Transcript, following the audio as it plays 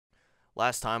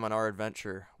Last time on our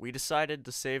adventure, we decided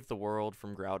to save the world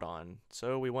from Groudon,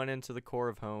 so we went into the core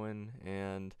of Hoenn,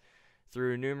 and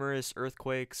through numerous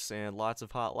earthquakes and lots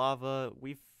of hot lava,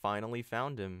 we finally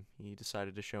found him. He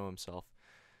decided to show himself.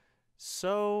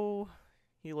 So,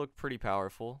 he looked pretty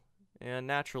powerful, and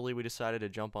naturally we decided to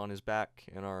jump on his back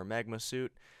in our magma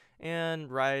suit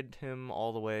and ride him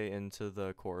all the way into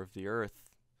the core of the earth.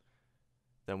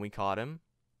 Then we caught him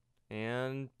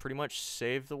and pretty much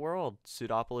saved the world.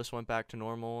 Pseudopolis went back to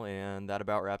normal, and that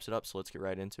about wraps it up, so let's get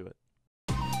right into it.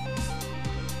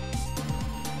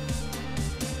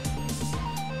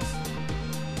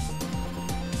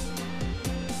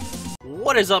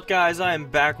 What is up, guys? I am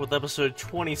back with episode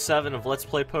 27 of Let's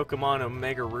Play Pokemon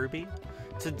Omega Ruby.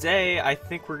 Today, I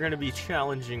think we're going to be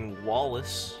challenging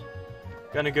Wallace.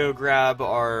 Gonna go grab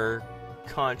our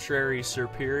Contrary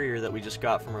Superior that we just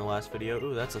got from our last video.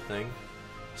 Ooh, that's a thing.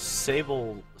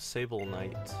 Sable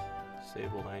Knight.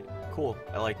 Sable Knight. Cool.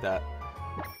 I like that.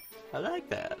 I like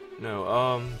that.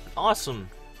 No, awesome.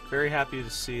 Very happy to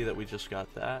see that we just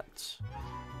got that.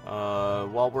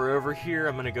 While we're over here,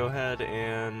 I'm gonna go ahead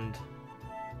and,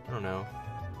 I don't know,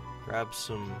 grab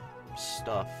some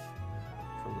stuff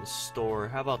from the store.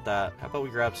 How about that? How about we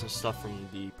grab some stuff from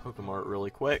the Pokemart really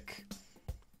quick?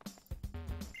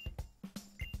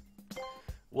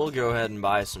 We'll go ahead and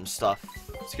buy some stuff.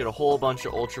 Let's get a whole bunch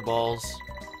of Ultra Balls.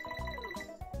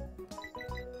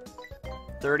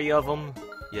 30 of them?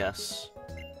 Yes.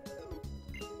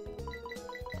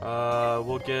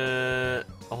 We'll get a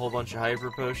whole bunch of Hyper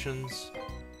Potions.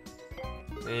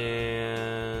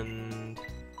 And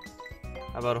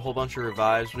how about a whole bunch of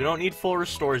Revives? We don't need full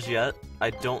restores yet,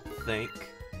 I don't think.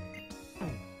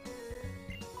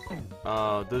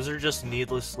 Those are just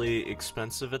needlessly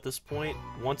expensive at this point.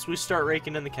 Once we start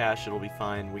raking in the cash, it'll be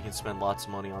fine. We can spend lots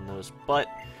of money on those. But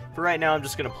for right now, I'm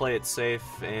just going to play it safe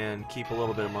and keep a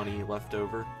little bit of money left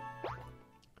over.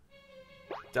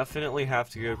 Definitely have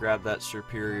to go grab that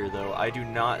Superior, though. I do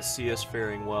not see us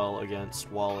faring well against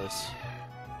Wallace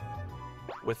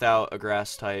without a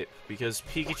Grass type, because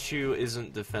Pikachu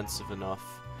isn't defensive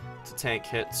enough to tank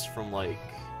hits from, like,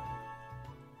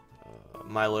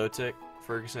 Milotic,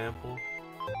 for example.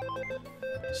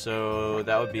 So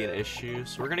that would be an issue.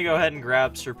 So we're gonna go ahead and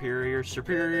grab Superior.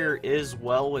 Superior is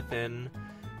well within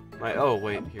my... Oh,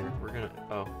 wait, here. We're gonna...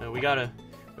 Oh, no, we gotta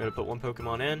put one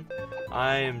Pokemon in.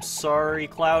 I am sorry,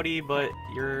 Cloudy, but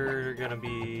you're gonna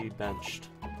be benched.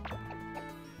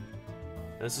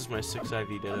 This is my 6 IV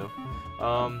Ditto.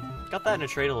 Got that in a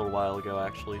trade a little while ago,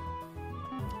 actually.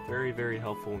 Very, very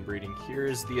helpful in breeding. Here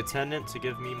is the attendant to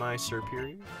give me my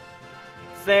Superior.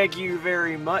 Thank you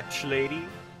very much, lady.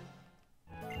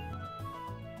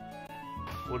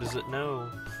 What does it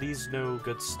know? Please know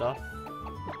good stuff.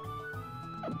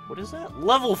 What is that?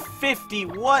 Level 50,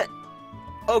 what?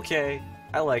 Okay,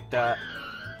 I like that.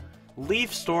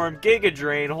 Leaf Storm, Giga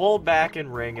Drain, Hold Back,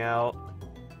 and Ring Out.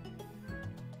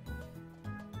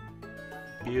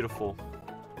 Beautiful.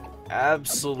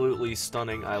 Absolutely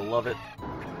stunning, I love it.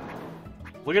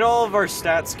 Look at all of our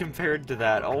stats compared to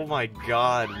that. Oh my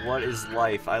god, what is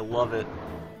life? I love it.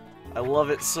 I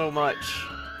love it so much.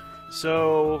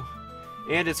 So,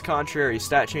 and its contrary,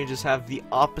 stat changes have the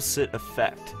opposite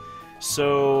effect.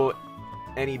 So,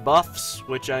 any buffs,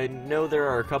 which I know there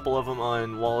are a couple of them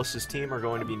on Wallace's team, are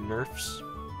going to be nerfs.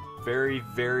 Very,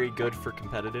 very good for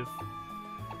competitive.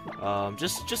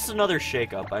 Just another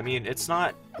shake-up. I mean, it's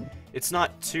not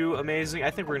too amazing. I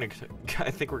think we're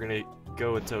gonna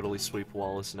go and totally sweep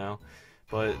Wallace now.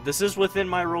 But this is within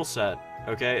my rule set,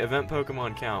 okay? Event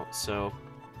Pokemon count, so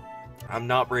I'm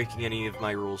not breaking any of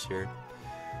my rules here.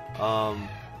 But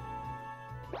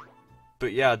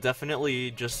yeah,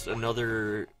 definitely just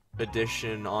another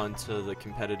addition onto the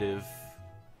competitive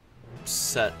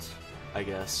set, I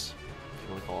guess, if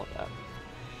you want to call it that.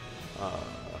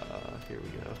 Here we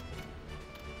go.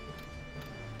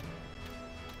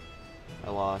 I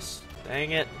lost.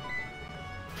 Dang it!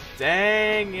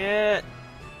 Dang it!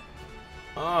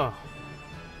 Oh.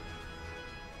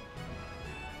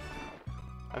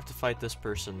 I have to fight this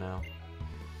person now.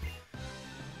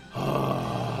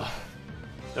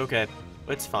 Okay.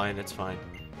 It's fine, it's fine.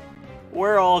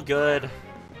 We're all good.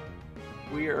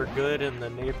 We are good in the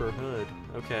neighborhood.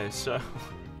 Okay, so...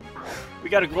 we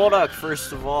got a Golduck,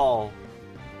 first of all.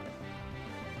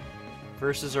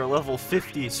 Versus our level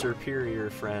 50 Superior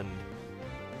friend.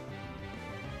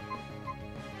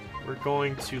 We're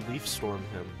going to Leaf Storm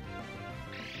him.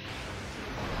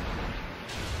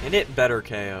 And it better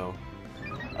KO.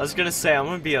 I was gonna say, I'm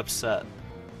gonna be upset.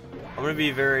 I'm gonna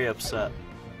be very upset.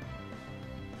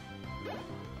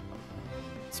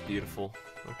 It's beautiful.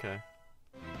 Okay.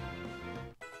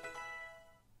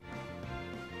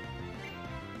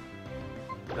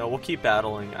 No, we'll keep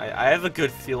battling. I have a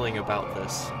good feeling about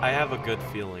this. I have a good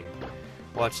feeling.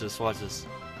 Watch this, watch this.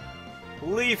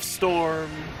 Leaf Storm!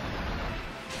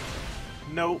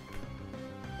 Nope.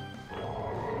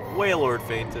 Wailord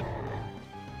fainted.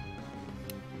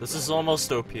 This is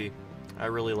almost OP. I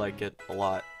really like it a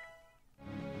lot.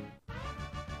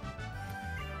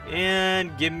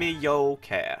 And give me yo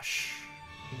cash.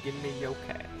 Give me yo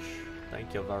cash.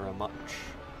 Thank you very much.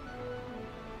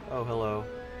 Oh, hello.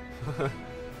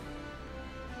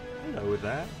 Hello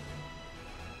there.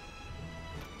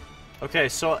 Okay,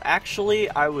 so actually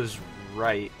I was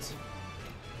right.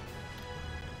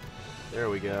 There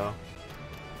we go.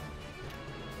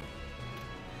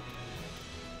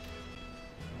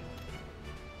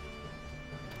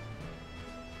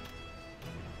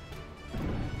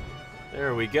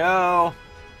 There we go.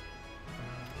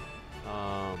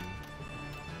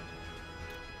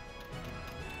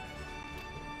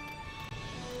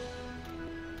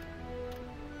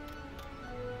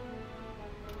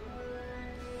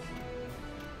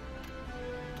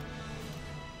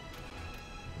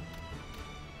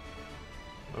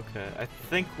 Okay, I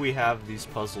think we have these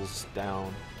puzzles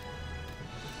down.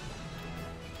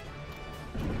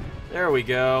 There we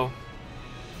go.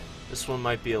 This one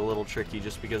might be a little tricky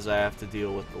just because I have to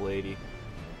deal with the lady.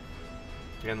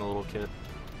 And the little kid.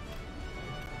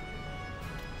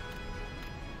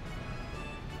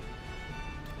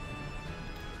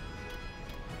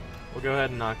 We'll go ahead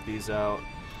and knock these out.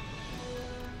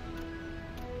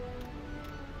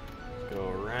 Go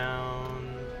around.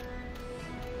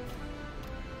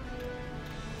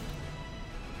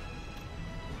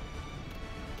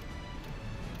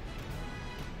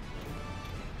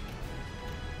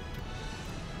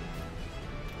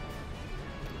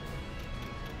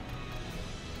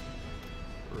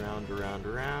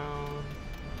 Around.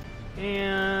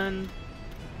 And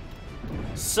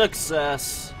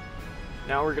success.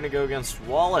 Now we're gonna go against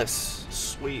Wallace.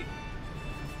 Sweet.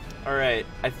 Alright,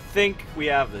 I think we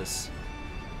have this.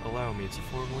 Allow me to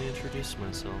formally introduce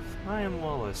myself. I am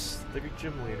Wallace, the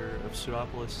gym leader of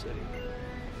Pseudopolis City.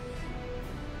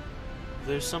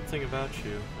 There's something about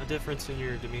you, a difference in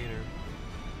your demeanor.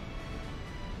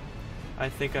 I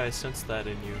think I sensed that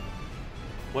in you.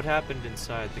 What happened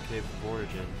inside the Cave of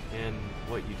Origin, and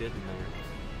what you did in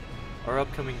there. Our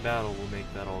upcoming battle will make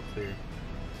that all clear.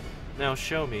 Now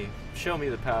show me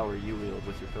the power you wield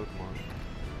with your Pokémon.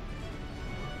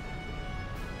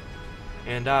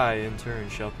 And I, in turn,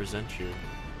 shall present you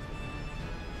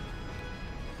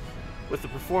with the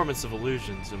performance of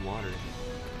illusions in water.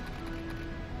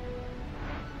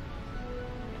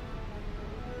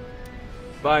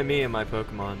 By me and my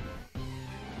Pokémon.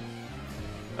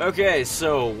 Okay,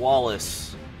 so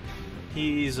Wallace.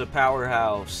 He's a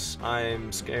powerhouse.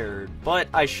 I'm scared. But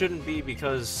I shouldn't be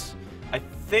because I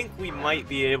think we might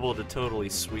be able to totally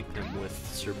sweep him with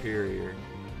Superior.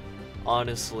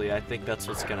 Honestly, I think that's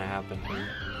what's gonna happen here.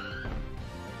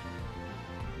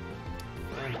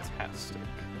 Fantastic.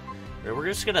 Alright, we're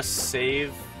just gonna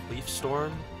save Leaf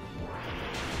Storm.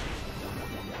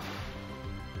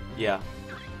 Yeah.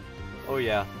 Oh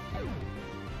yeah.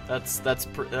 That's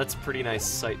a pretty nice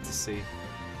sight to see.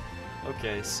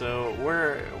 Okay, so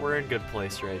we're in good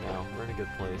place right now. We're in a good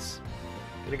place.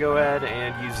 Gonna go ahead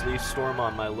and use Leaf Storm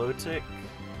on my low tick.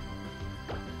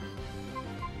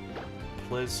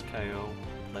 Please, KO.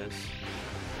 Please.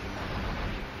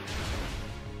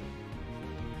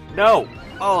 No!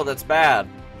 Oh, that's bad.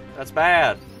 That's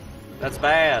bad. That's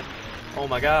bad. Oh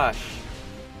my gosh.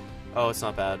 Oh, it's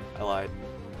not bad. I lied.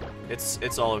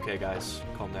 It's all okay, guys.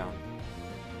 Calm down.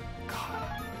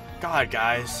 God,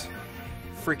 guys.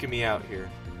 Freaking me out here.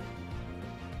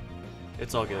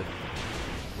 It's all good.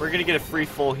 We're gonna get a free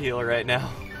full heal right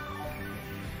now.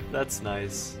 That's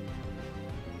nice.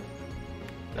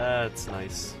 That's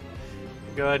nice.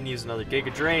 Go ahead and use another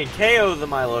Giga Drain. KO the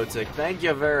Milotic. Thank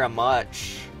you very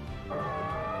much.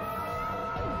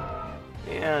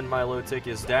 And Milotic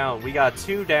is down. We got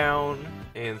 2 down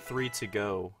and 3 to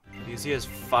go. Because he has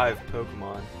 5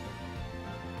 Pokemon.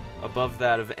 Above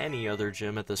that of any other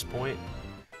gym at this point.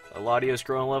 Latios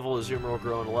growing level, Azumarill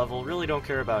growing level. Really don't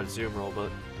care about Azumarill,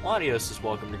 but Latios is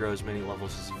welcome to grow as many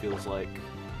levels as it feels like.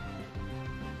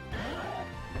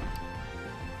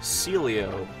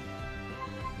 Celio.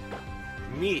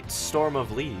 Meet Storm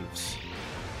of Leaves.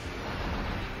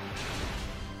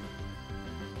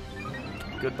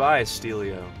 Goodbye,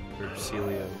 Stelio. Or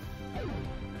Celio.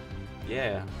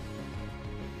 Yeah.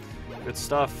 Good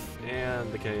stuff.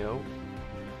 And the KO.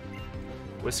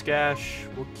 Whiskash,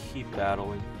 we'll keep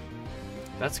battling.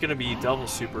 That's going to be double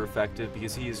super effective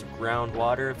because he is ground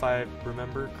water, if I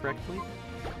remember correctly.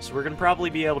 So we're going to probably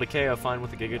be able to KO fine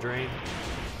with the Giga Drain.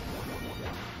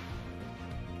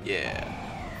 Yeah.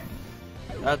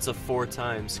 That's a 4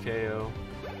 times KO.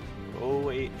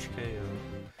 OH KO.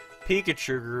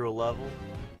 Pikachu grew a level.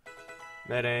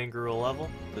 Metang grew a level.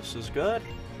 This is good.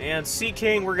 And Sea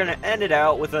King, we're gonna end it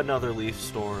out with another Leaf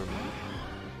Storm.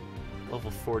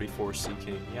 Level 44 Sea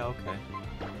King. Yeah, okay.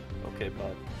 Okay,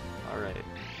 bud. Alright.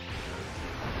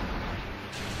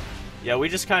 Yeah, we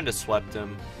just kind of swept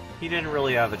him. He didn't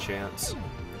really have a chance.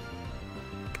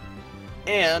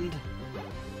 And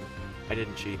I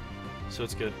didn't cheat, so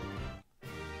it's good.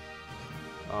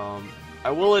 I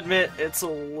will admit it's a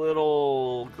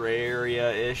little gray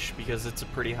area-ish because it's a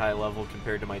pretty high level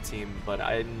compared to my team, but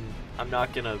I'm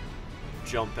not gonna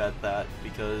jump at that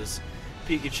because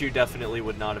Pikachu definitely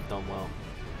would not have done well.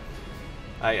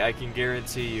 I can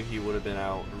guarantee you he would have been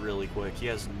out really quick. He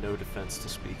has no defense to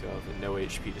speak of and no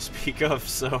HP to speak of,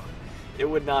 so it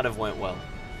would not have went well.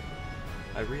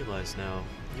 I realize now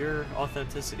your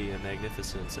authenticity and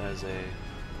magnificence as a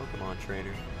Pokemon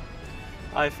trainer.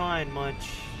 I find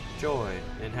much joy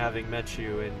in having met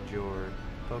you and your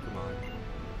Pokemon.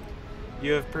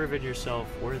 You have proven yourself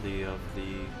worthy of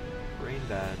the Rain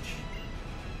Badge.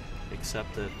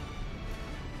 Accept it.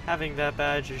 Having that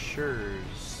badge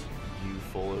assures you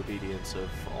full obedience of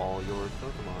all your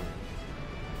Pokemon.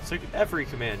 So every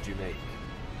command you make.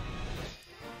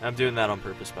 I'm doing that on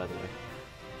purpose, by the way.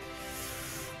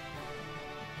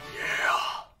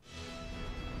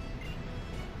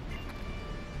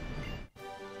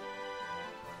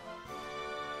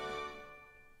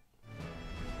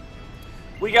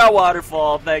 We got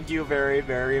Waterfall, thank you very,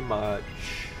 very much.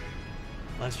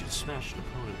 Allows you to smash an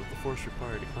opponent with the force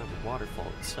required to climb the waterfall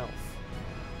itself.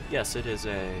 Yes, it is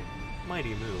a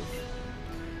mighty move.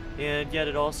 And yet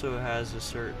it also has a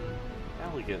certain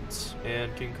elegance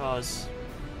and can cause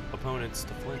opponents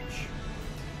to flinch.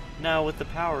 Now, with the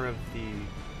power of the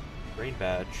Rain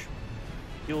Badge,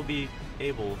 you'll be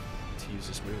able to use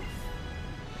this move.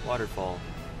 Waterfall.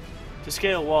 To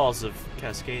scale walls of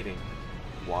cascading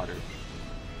water.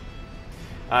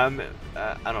 I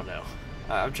don't know.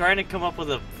 I'm trying to come up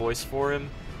with a voice for him.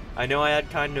 I know I had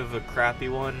kind of a crappy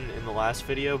one in the last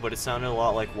video, but it sounded a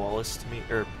lot like Wallace to me,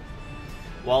 or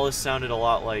Wallace sounded a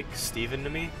lot like Steven to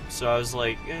me, so I was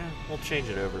like, we'll change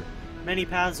it over. Many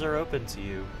paths are open to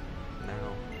you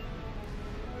now.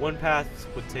 One path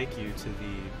would take you to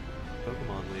the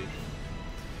Pokemon League.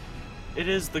 It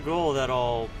is the goal that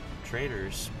all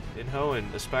trainers in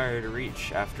Hoenn aspire to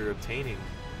reach after obtaining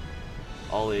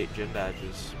all 8 gym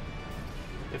badges.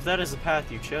 If that is the path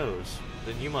you chose,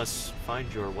 then you must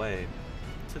find your way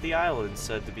to the island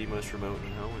said to be most remote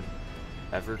in Hoenn,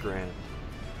 Evergrande.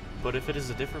 But if it is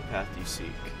a different path you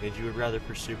seek, and you would rather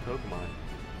pursue Pokemon,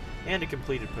 and a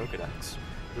completed Pokedex,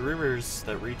 the rumors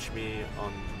that reach me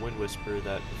on Wind Whisper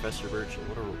that Professor Birch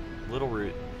at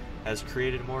Littleroot has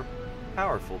created a more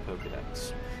powerful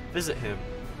Pokedex. Visit him,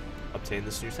 obtain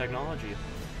this new technology,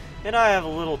 and I have a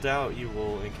little doubt you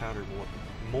will encounter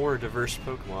more diverse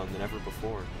Pokemon than ever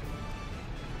before.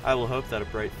 I will hope that a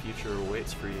bright future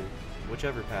awaits for you,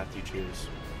 whichever path you choose.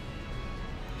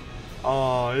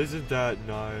 Aw, isn't that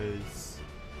nice?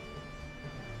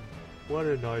 What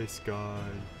a nice guy.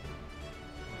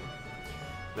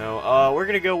 No, we're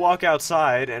gonna go walk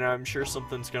outside, and I'm sure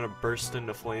something's gonna burst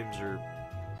into flames or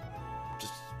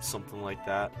just something like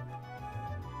that.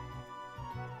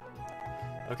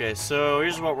 Okay, so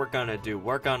here's what we're gonna do.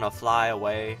 We're gonna fly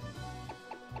away.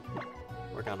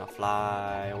 We're gonna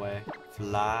fly away.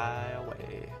 Fly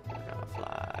away. We're gonna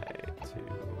fly to...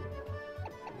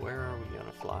 Where are we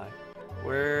gonna fly?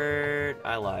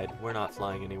 I lied. We're not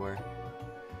flying anywhere.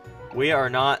 We are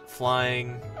not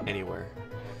flying anywhere.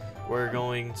 We're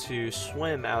going to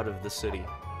swim out of the city.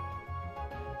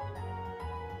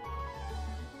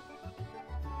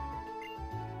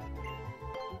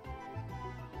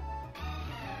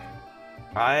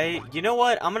 You know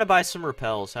what? I'm gonna buy some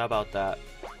repels. How about that?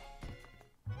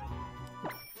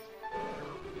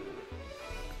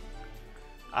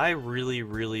 I really,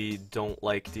 really don't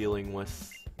like dealing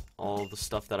with all the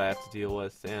stuff that I have to deal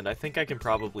with, and I think I can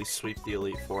probably sweep the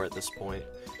Elite Four at this point.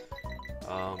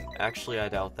 Actually, I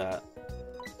doubt that.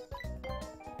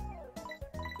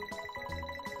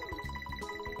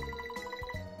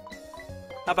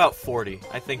 How about 40?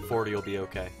 I think 40 will be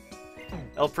okay.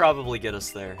 It'll probably get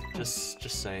us there. Just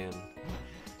saying.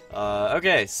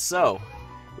 Okay, so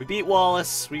we beat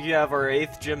Wallace. We have our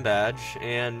 8th gym badge,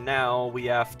 and now we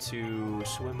have to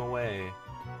swim away.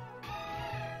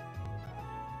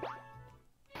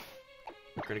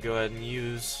 We're gonna go ahead and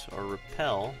use our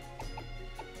repel.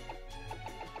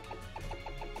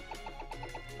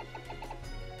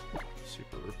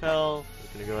 Super repel.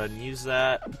 We're gonna go ahead and use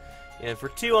that. And for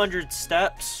 200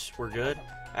 steps, we're good.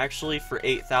 Actually, for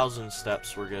 8,000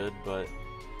 steps, we're good, but...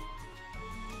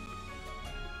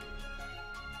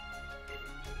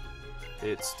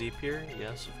 It's deep here?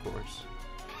 Yes, of course.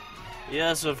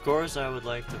 Yes, of course, I would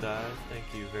like to dive. Thank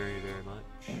you very, very much.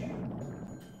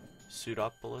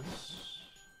 Pseudopolis.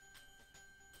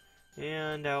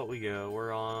 And out we go.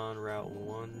 We're on Route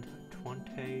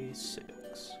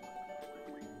 126.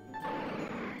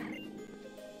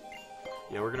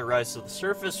 Yeah, we're gonna rise to the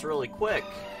surface really quick.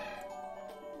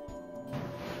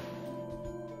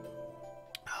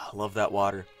 Love that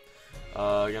water.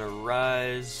 Gonna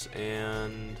rise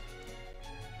and...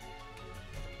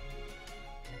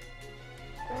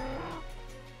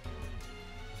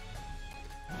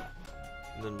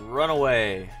 then run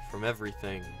away from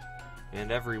everything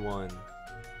and everyone.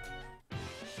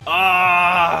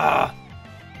 Ah!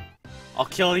 I'll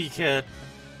kill you, kid.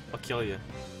 I'll kill you.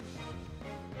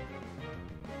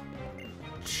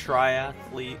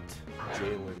 Triathlete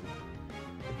Jalen.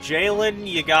 Jalen,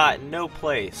 you got no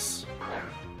place.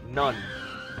 None.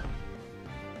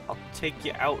 I'll take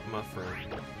you out, my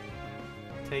friend.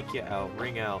 Take you out.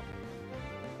 Ring out.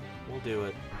 We'll do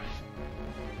it.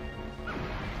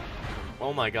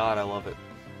 Oh my god, I love it.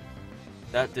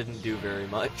 That didn't do very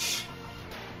much.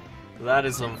 That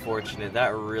is unfortunate.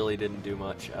 That really didn't do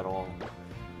much at all.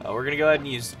 We're gonna go ahead and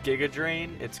use Giga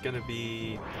Drain. It's gonna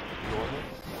be normal.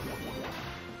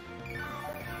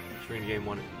 We're gonna gain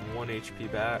one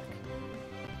HP back.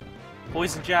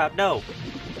 Poison Jab, no!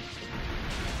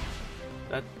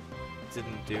 That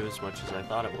didn't do as much as I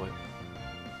thought it would.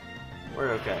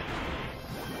 We're okay.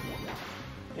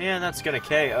 And that's gonna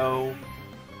KO.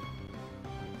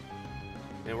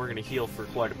 And we're gonna heal for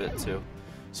quite a bit too.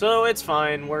 So it's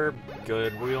fine, we're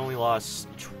good. We only lost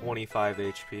 25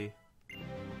 HP.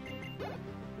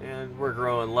 And we're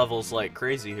growing levels like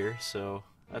crazy here, so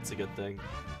that's a good thing.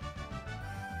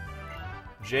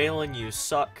 Jalen, you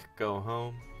suck. Go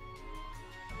home.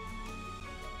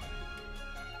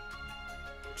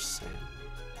 Just saying.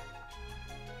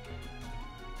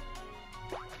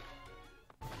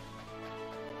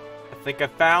 I think I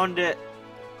found it.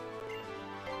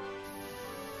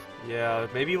 Yeah,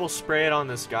 maybe we'll spray it on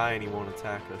this guy and he won't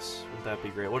attack us. Wouldn't that be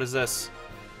great? What is this?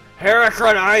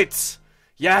 Heracronites!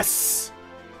 Yes!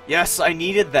 Yes, I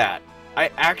needed that.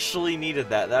 I actually needed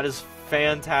that. That is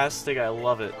fantastic. I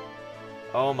love it.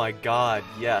 Oh my god,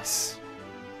 yes.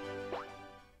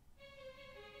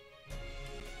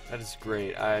 That is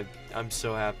great. I'm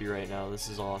so happy right now. This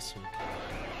is awesome.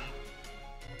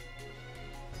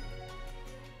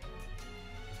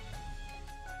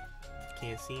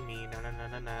 Can't see me. Na na na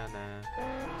na na na.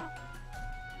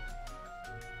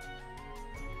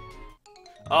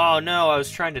 Oh no, I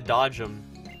was trying to dodge him.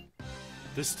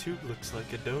 This tube looks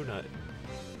like a donut.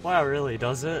 Wow, really,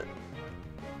 does it?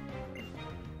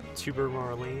 Tuber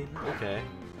Marlene? Okay.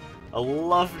 A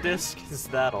love disc? Is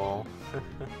that all?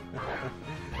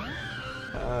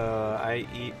 I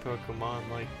eat Pokemon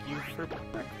like you for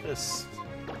breakfast.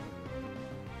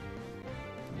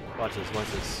 Watch this,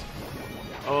 watch this.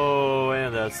 Oh,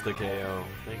 and that's the KO.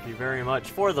 Thank you very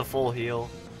much for the full heal.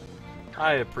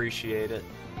 I appreciate it.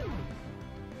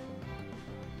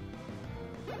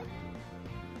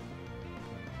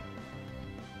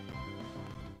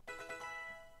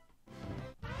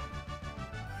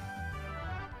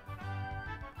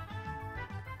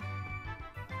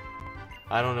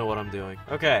 I don't know what I'm doing.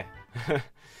 Okay.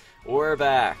 We're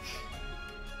back.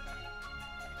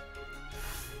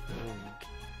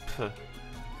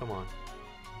 Come on.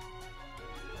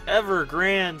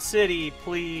 Evergrande City,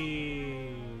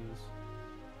 please.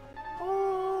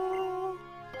 Oh.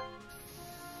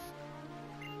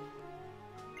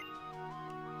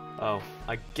 Oh,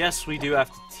 I guess we do have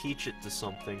to teach it to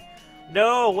something.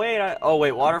 No, wait, oh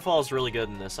wait, Waterfall is really good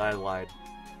in this. I lied.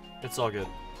 It's all good.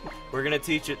 We're gonna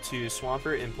teach it to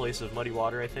Swampert in place of Muddy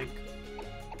Water, I think.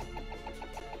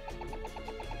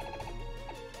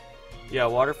 Yeah,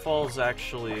 Waterfall is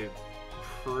actually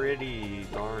pretty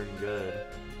darn good,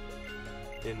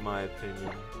 in my opinion.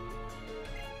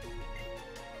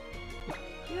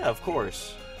 Yeah, of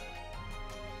course.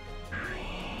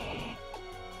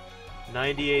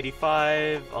 90,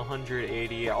 85,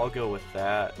 180, I'll go with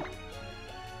that.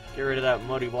 Get rid of that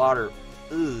Muddy Water.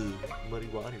 Ugh, Muddy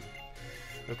Water.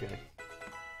 Okay.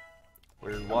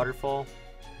 We're in Waterfall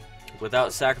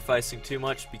without sacrificing too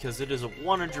much because it is a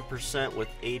 100% with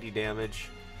 80 damage.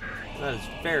 That is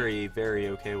very, very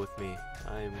okay with me.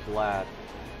 I am glad.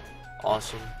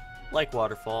 Awesome. Like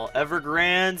Waterfall.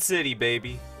 Evergrande City,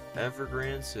 baby.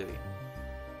 Evergrande City.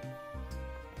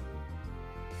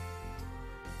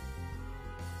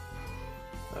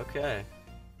 Okay.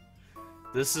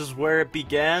 This is where it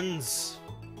begins.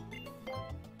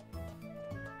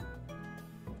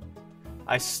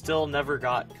 I still never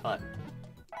got cut.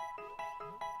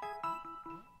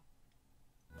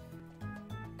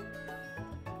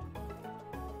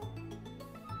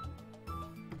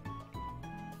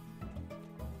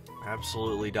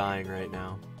 Absolutely dying right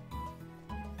now.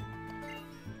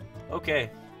 Okay.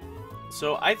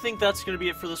 So I think that's going to be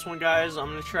it for this one, guys. I'm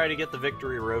going to try to get the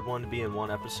Victory Road one to be in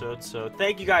one episode. So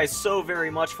thank you guys so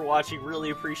very much for watching.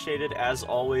 Really appreciate it. As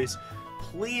always,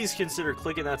 please consider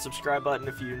clicking that subscribe button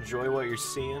if you enjoy what you're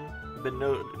seeing. I've been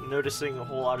noticing a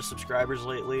whole lot of subscribers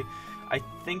lately. I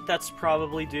think that's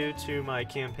probably due to my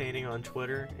campaigning on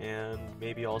Twitter and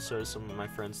maybe also some of my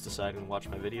friends deciding to watch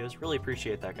my videos. Really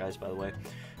appreciate that, guys, by the way.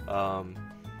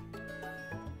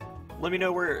 Let me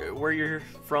know where you're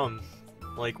from.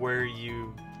 Like, where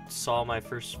you saw my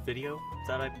first video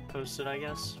that I posted, I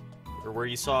guess? Or where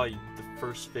you saw the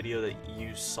first video that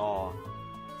you saw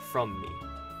from me.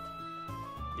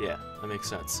 Yeah, that makes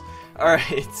sense.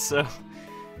 Alright, so,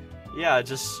 yeah,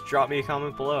 just drop me a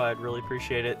comment below. I'd really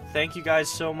appreciate it. Thank you guys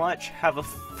so much. Have a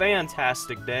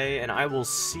fantastic day, and I will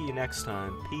see you next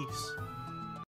time. Peace.